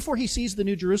 And just before he sees the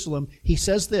new Jerusalem, he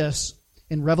says this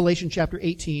in Revelation chapter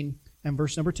 18 and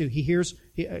verse number 2. He hears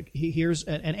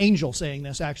an angel saying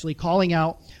this, actually, calling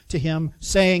out to him,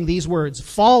 saying these words,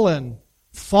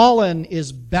 Fallen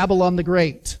is Babylon the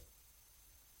Great.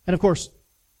 And of course,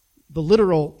 the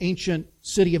literal ancient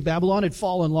city of Babylon had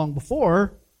fallen long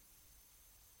before.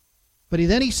 But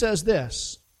then he says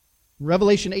this,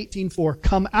 Revelation 18:4,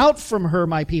 Come out from her,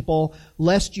 my people,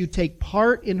 lest you take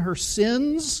part in her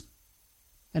sins.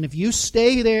 And if you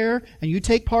stay there and you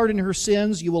take part in her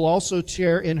sins, you will also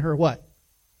share in her what?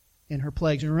 In her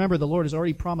plagues. And remember, the Lord has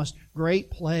already promised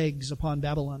great plagues upon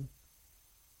Babylon.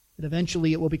 That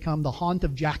eventually it will become the haunt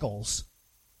of jackals.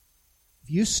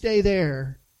 If you stay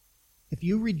there, if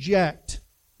you reject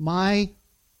my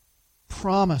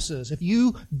promises, if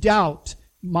you doubt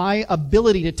my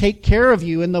ability to take care of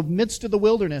you in the midst of the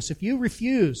wilderness, if you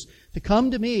refuse to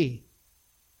come to me,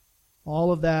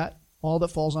 all that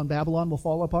falls on Babylon will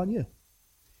fall upon you.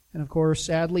 And of course,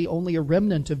 sadly, only a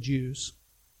remnant of Jews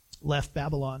left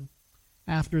Babylon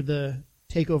after the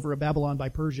takeover of Babylon by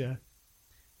Persia.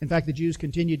 In fact, the Jews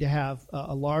continued to have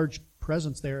a large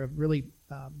presence there, a really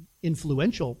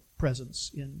influential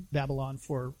presence in Babylon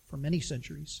for many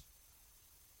centuries.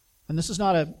 And this is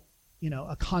not a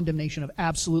condemnation of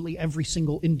absolutely every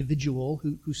single individual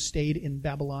who stayed in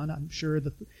Babylon. I'm sure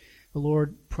that the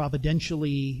Lord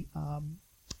providentially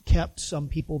kept some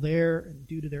people there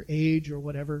due to their age or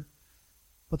whatever.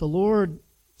 But the Lord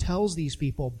tells these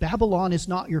people, Babylon is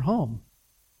not your home.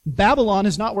 Babylon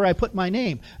is not where I put my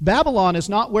name. Babylon is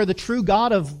not where the true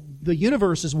God of the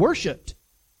universe is worshipped.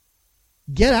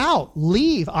 Get out.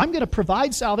 Leave. I'm going to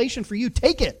provide salvation for you.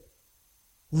 Take it.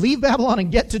 Leave Babylon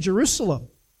and get to Jerusalem.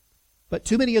 But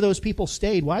too many of those people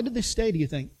stayed. Why did they stay, do you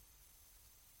think?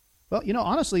 Well,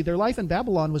 honestly, their life in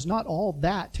Babylon was not all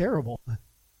that terrible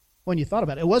when you thought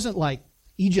about it. It wasn't like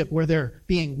Egypt where they're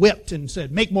being whipped and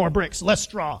said, make more bricks, less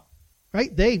straw.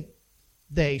 Right?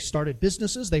 They started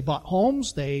businesses. They bought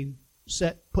homes. They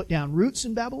put down roots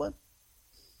in Babylon.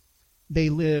 They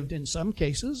lived, in some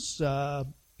cases,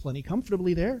 plenty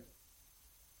comfortably there.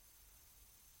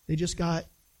 They just got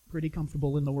pretty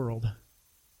comfortable in the world.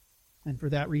 And for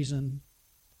that reason,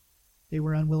 they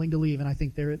were unwilling to leave. And I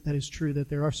think that is true, that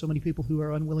there are so many people who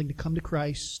are unwilling to come to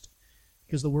Christ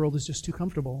because the world is just too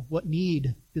comfortable. What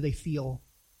need do they feel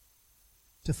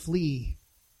to flee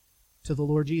to the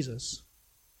Lord Jesus?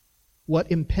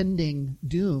 What impending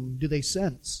doom do they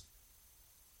sense?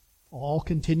 All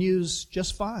continues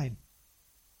just fine.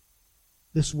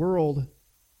 This world,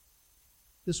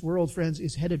 friends,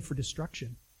 is headed for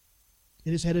destruction.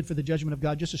 It is headed for the judgment of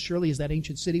God, just as surely as that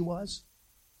ancient city was.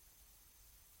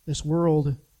 This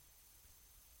world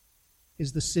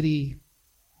is the city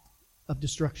of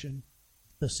destruction,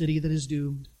 the city that is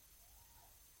doomed.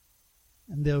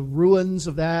 And the ruins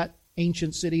of that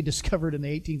ancient city discovered in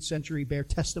the 18th century bear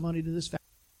testimony to this fact.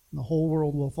 And the whole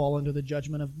world will fall under the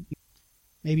judgment of...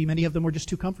 Maybe many of them were just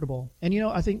too comfortable. And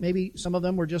I think maybe some of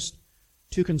them were just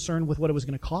too concerned with what it was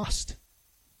going to cost.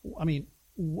 I mean,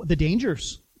 the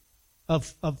dangers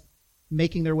of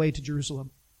making their way to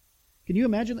Jerusalem. Can you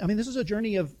imagine? I mean, this is a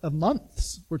journey of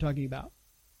months we're talking about.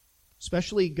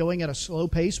 especially going at a slow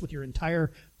pace with your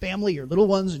entire family, your little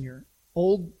ones and your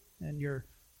old and your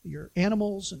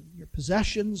animals and your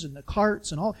possessions and the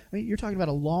carts and all. I mean, you're talking about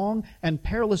a long and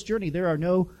perilous journey. There are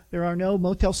no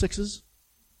Motel 6s.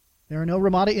 There are no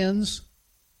Ramada Inns.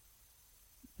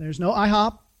 There's no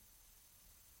IHOP.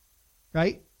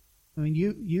 Right? I mean,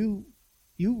 you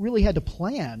really had to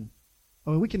plan. I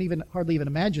mean, we can hardly even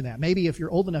imagine that. Maybe if you're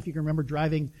old enough, you can remember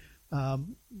driving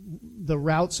the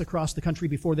routes across the country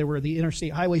before there were the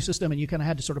interstate highway system, and you kind of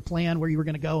had to sort of plan where you were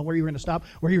going to go and where you were going to stop,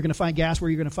 where you were going to find gas, where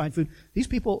you were going to find food. These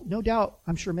people, no doubt,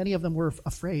 I'm sure many of them were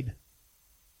afraid.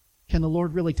 Can the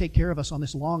Lord really take care of us on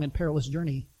this long and perilous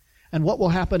journey? And what will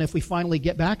happen if we finally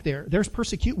get back there?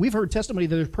 We've heard testimony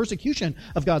that there's persecution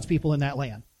of God's people in that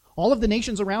land. All of the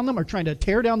nations around them are trying to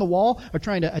tear down the wall, are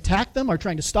trying to attack them, are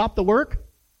trying to stop the work.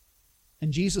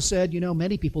 And Jesus said,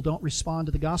 many people don't respond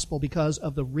to the gospel because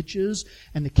of the riches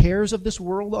and the cares of this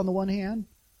world on the one hand,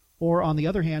 or on the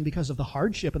other hand, because of the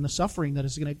hardship and the suffering that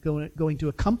is going to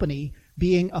accompany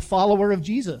being a follower of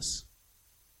Jesus.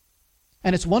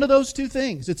 And it's one of those two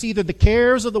things. It's either the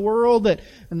cares of the world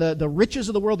and the riches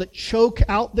of the world that choke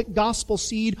out the gospel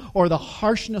seed, or the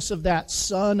harshness of that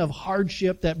sun of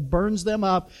hardship that burns them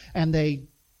up and they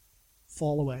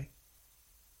fall away.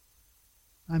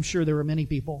 I'm sure there were many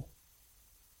people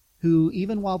who,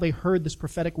 even while they heard this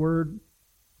prophetic word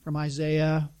from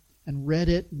Isaiah and read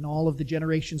it in all of the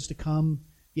generations to come,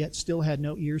 yet still had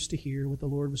no ears to hear what the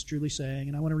Lord was truly saying.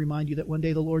 And I want to remind you that one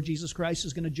day the Lord Jesus Christ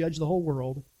is going to judge the whole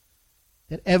world,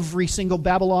 that every single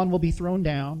Babylon will be thrown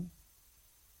down.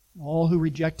 All who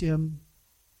reject Him,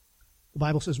 the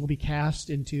Bible says, will be cast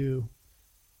into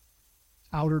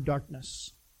outer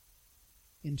darkness,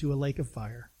 into a lake of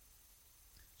fire.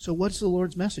 So what's the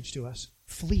Lord's message to us?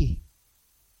 Flee.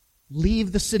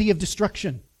 Leave the city of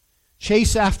destruction.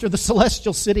 Chase after the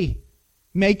celestial city.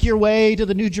 Make your way to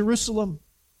the New Jerusalem.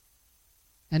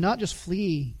 And not just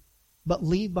flee, but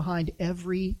leave behind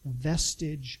every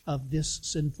vestige of this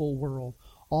sinful world.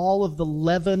 All of the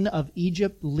leaven of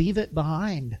Egypt, leave it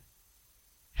behind.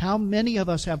 How many of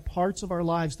us have parts of our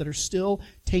lives that are still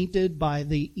tainted by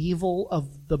the evil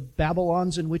of the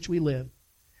Babylons in which we live?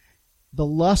 The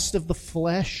lust of the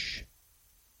flesh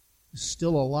is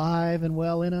still alive and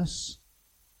well in us.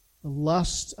 The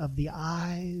lust of the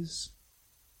eyes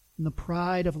and the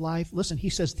pride of life. Listen, he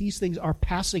says these things are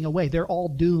passing away. They're all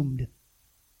doomed.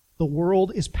 The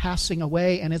world is passing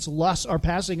away and its lusts are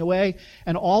passing away,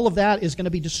 and all of that is going to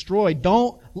be destroyed.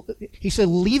 He said,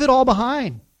 leave it all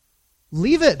behind.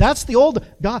 Leave it. That's the old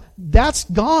God. That's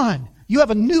gone. You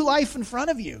have a new life in front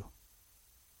of you.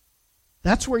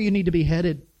 That's where you need to be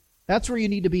headed. That's where you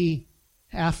need to be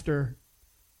after.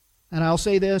 And I'll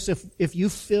say this, if you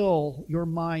fill your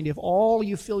mind, if all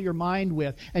you fill your mind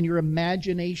with and your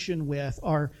imagination with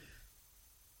are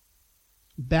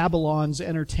Babylon's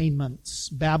entertainments,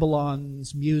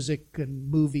 Babylon's music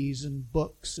and movies and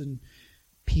books and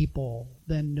people,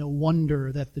 then no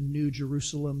wonder that the New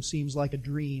Jerusalem seems like a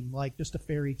dream, like just a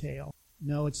fairy tale.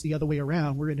 No, it's the other way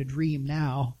around. We're in a dream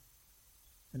now.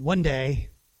 And one day,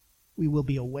 we will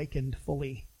be awakened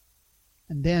fully.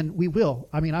 And then we will.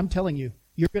 I mean, I'm telling you,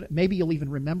 maybe you'll even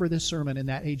remember this sermon in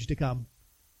that age to come.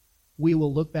 We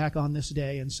will look back on this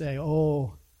day and say,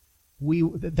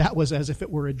 that was as if it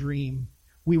were a dream.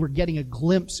 We were getting a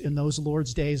glimpse in those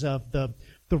Lord's days of the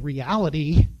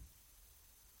reality,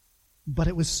 but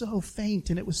it was so faint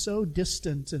and it was so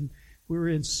distant, and we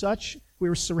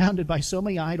were surrounded by so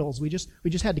many idols. We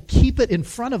just had to keep it in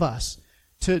front of us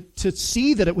to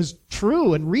see that it was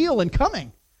true and real and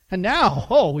coming. And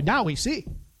now we see.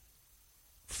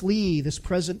 Flee this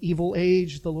present evil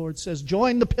age, the Lord says.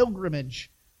 Join the pilgrimage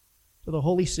to the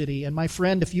holy city. And my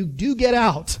friend, if you do get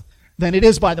out, then it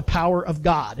is by the power of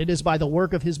God. It is by the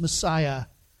work of His Messiah.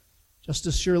 Just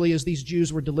as surely as these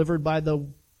Jews were delivered by the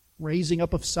raising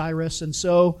up of Cyrus. And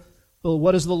so,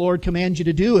 what does the Lord command you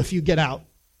to do if you get out?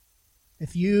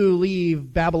 If you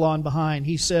leave Babylon behind,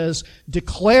 He says,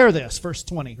 declare this, verse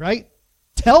 20, right?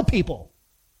 Tell people.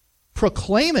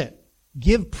 Proclaim it.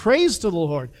 Give praise to the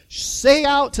Lord. Say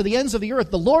out to the ends of the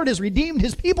earth, the Lord has redeemed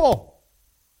His people.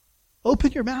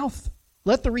 Open your mouth.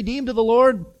 Let the redeemed of the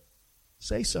Lord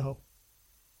say so.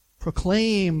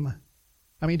 Proclaim.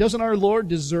 I mean, doesn't our Lord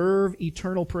deserve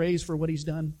eternal praise for what He's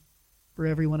done for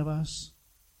every one of us?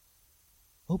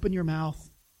 Open your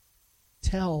mouth.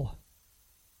 Tell.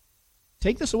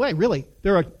 Take this away, really.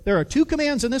 There are two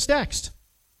commands in this text.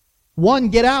 One,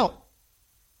 get out.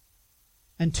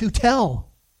 And two, tell.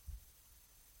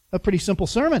 A pretty simple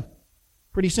sermon.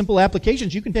 Pretty simple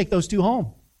applications. You can take those two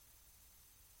home.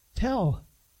 Tell.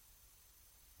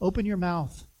 Open your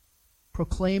mouth.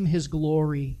 Proclaim His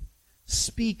glory.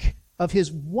 Speak of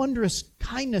His wondrous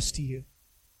kindness to you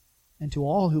and to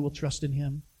all who will trust in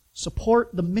Him.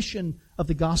 Support the mission of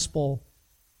the gospel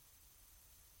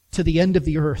to the end of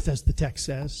the earth, as the text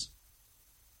says,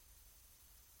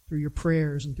 through your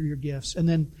prayers and through your gifts. And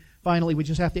then finally, we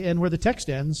just have to end where the text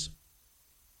ends.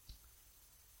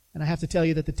 And I have to tell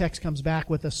you that the text comes back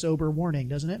with a sober warning,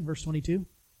 doesn't it? In verse 22.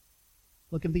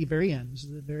 Look at the very end. This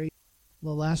is the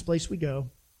last place we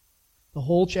go. The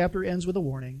whole chapter ends with a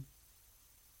warning.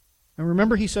 And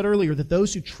remember, he said earlier that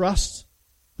those who trust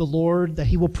the Lord, that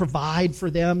He will provide for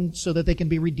them so that they can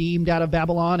be redeemed out of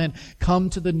Babylon and come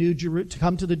to the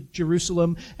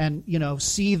Jerusalem and,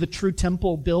 see the true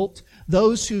temple built.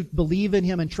 Those who believe in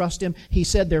Him and trust Him, He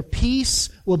said their peace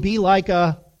will be like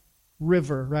a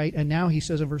river, right? And now He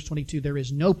says in verse 22, there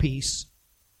is no peace.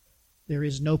 There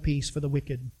is no peace for the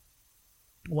wicked.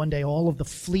 One day, all of the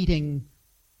fleeting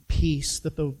peace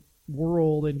that the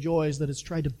world enjoys, that it's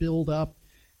tried to build up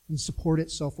and support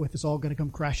itself with, is all going to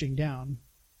come crashing down.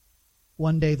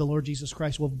 One day the Lord Jesus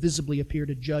Christ will visibly appear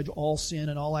to judge all sin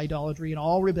and all idolatry and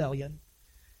all rebellion.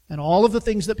 And all of the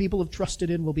things that people have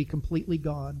trusted in will be completely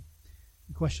gone.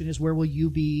 The question is, where will you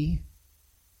be?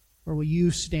 Where will you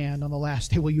stand on the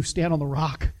last day? Will you stand on the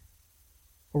rock?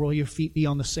 Or will your feet be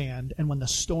on the sand? And when the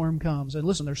storm comes, and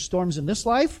listen, there's storms in this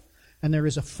life, and there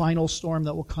is a final storm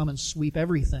that will come and sweep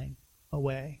everything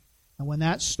away. And when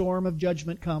that storm of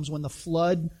judgment comes, when the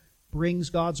flood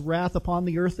brings God's wrath upon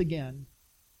the earth again,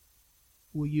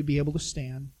 will you be able to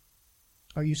stand?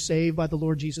 Are you saved by the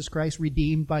Lord Jesus Christ,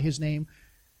 redeemed by His name?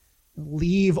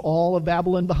 Leave all of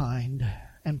Babylon behind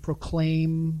and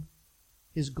proclaim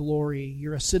His glory.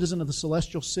 You're a citizen of the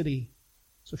celestial city.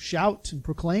 So shout and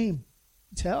proclaim.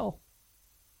 Tell.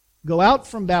 Go out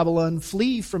from Babylon.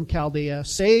 Flee from Chaldea.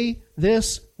 Say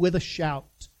this with a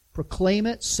shout. Proclaim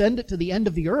it. Send it to the end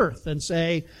of the earth and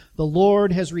say, the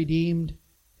Lord has redeemed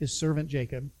His servant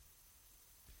Jacob.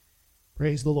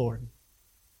 Praise the Lord.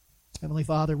 Heavenly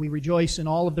Father, we rejoice in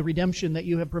all of the redemption that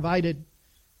You have provided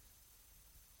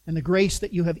and the grace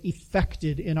that You have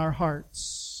effected in our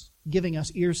hearts, giving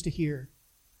us ears to hear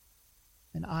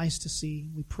and eyes to see.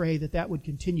 We pray that that would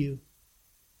continue.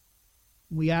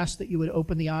 We ask that You would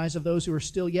open the eyes of those who are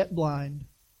still yet blind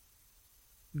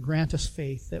and grant us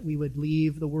faith that we would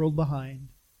leave the world behind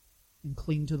and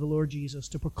cling to the Lord Jesus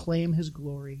to proclaim His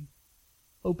glory.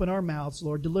 Open our mouths,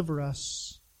 Lord. Deliver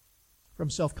us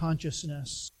from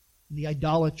self-consciousness, the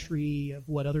idolatry of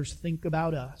what others think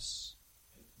about us.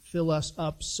 Fill us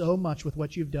up so much with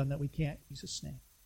what You've done that we can't. In Jesus' name.